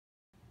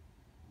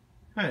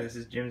Hi, this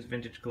is Jim's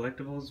Vintage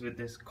Collectibles with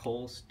this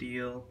coal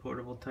steel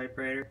portable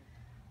typewriter.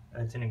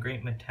 It's in a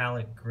great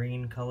metallic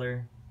green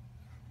color,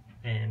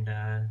 and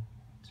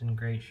it's in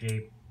great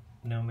shape.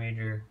 No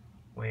major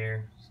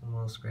wear, some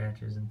little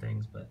scratches and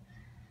things, but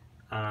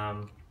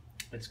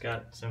it's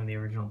got some of the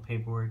original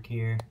paperwork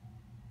here,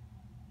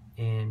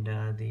 and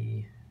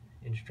the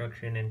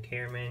instruction and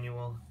care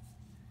manual,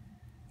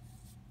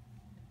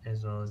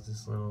 as well as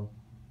this little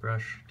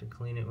brush to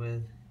clean it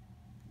with.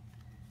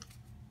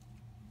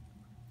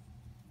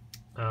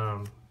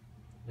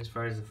 As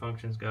far as the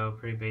functions go,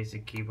 pretty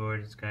basic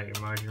keyboard. It's got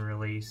your margin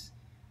release,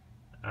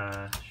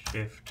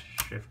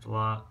 shift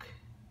lock,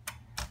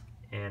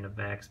 and a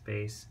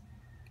backspace.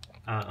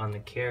 On the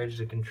carriage,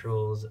 the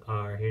controls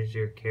are, here's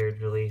your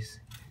carriage release,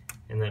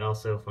 and that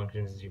also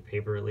functions as your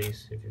paper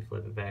release if you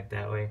flip it back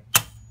that way.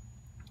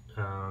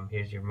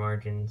 Here's your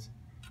margins.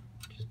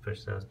 Just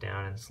push those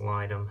down and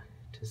slide them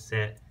to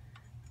set.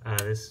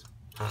 This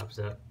pops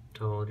up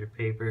to hold your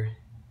paper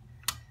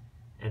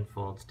and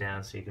folds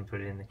down so you can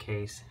put it in the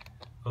case.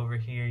 Over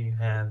here you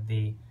have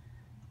this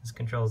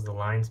controls the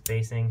line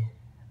spacing,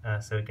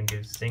 so it can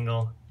do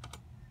single,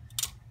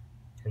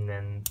 and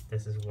then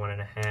this is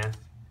 1.5,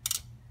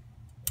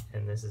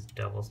 and this is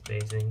double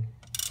spacing.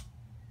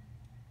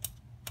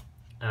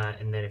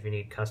 And then if you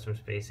need custom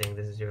spacing,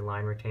 this is your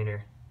line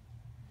retainer.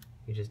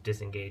 You just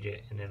disengage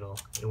it and it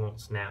won't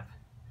snap.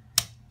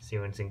 See,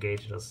 when it's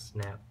engaged, it'll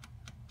snap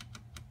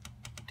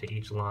to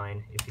each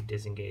line. If you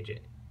disengage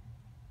it,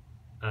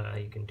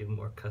 you can do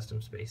more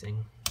custom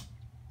spacing.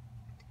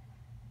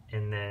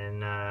 And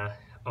then,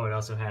 it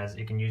also has,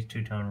 you can use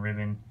two-tone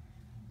ribbon.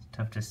 It's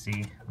tough to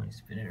see. Let me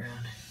spin it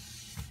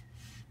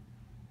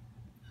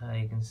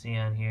around. You can see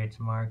on here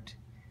it's marked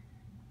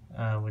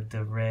with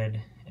the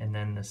red and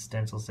then the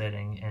stencil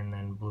setting and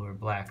then blue or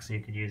black. So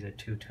you could use a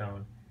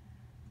two-tone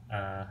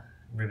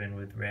ribbon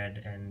with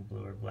red and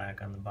blue or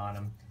black on the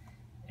bottom,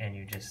 and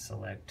you just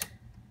select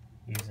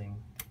using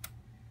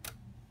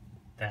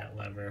that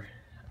lever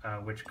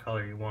which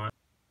color you want.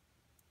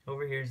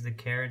 Over here is the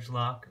carriage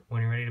lock.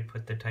 When you're ready to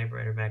put the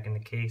typewriter back in the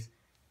case,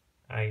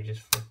 you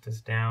just flip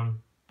this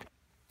down,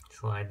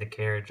 slide the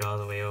carriage all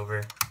the way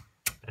over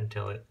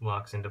until it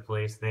locks into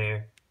place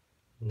there,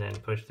 and then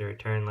push the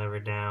return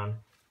lever down,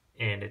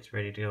 and it's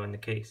ready to go in the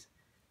case.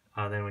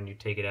 Then when you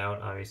take it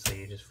out,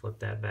 obviously you just flip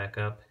that back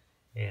up,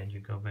 and you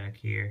go back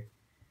here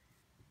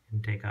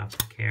and take off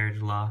the carriage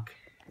lock,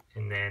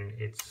 and then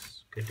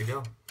it's good to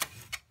go.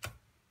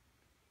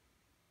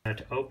 Now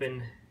to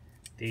open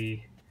to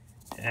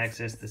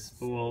access the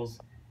spools,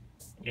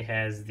 it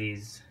has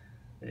there's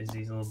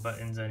these little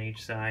buttons on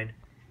each side,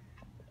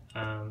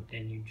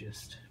 and you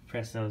just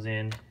press those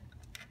in,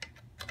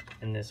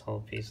 and this whole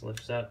piece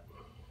lifts up,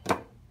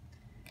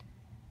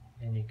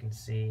 and you can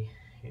see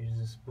here's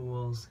the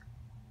spools,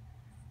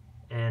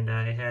 and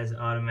it has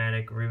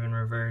automatic ribbon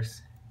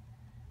reverse.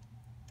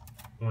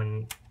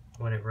 When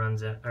it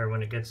runs out, or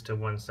when it gets to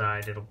one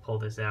side, it'll pull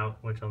this out,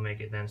 which will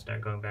make it then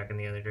start going back in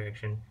the other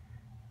direction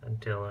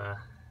until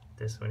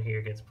this one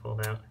here gets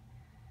pulled out,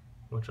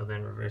 which will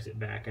then reverse it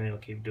back, and it'll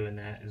keep doing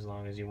that as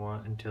long as you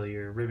want until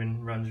your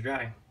ribbon runs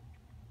dry.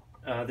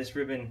 This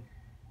ribbon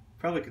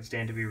probably could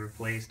stand to be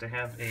replaced. I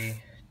have a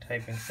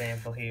typing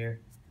sample here.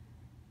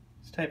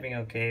 It's typing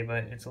okay,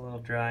 but it's a little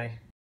dry.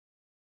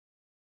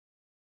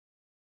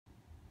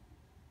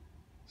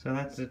 So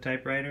that's the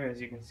typewriter. As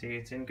you can see,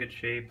 it's in good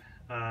shape.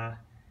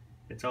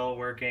 It's all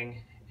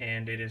working,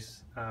 and it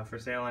is for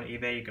sale on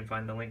eBay. You can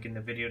find the link in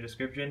the video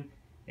description.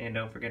 And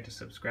don't forget to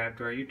subscribe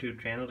to our YouTube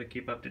channel to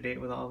keep up to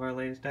date with all of our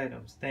latest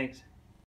items. Thanks.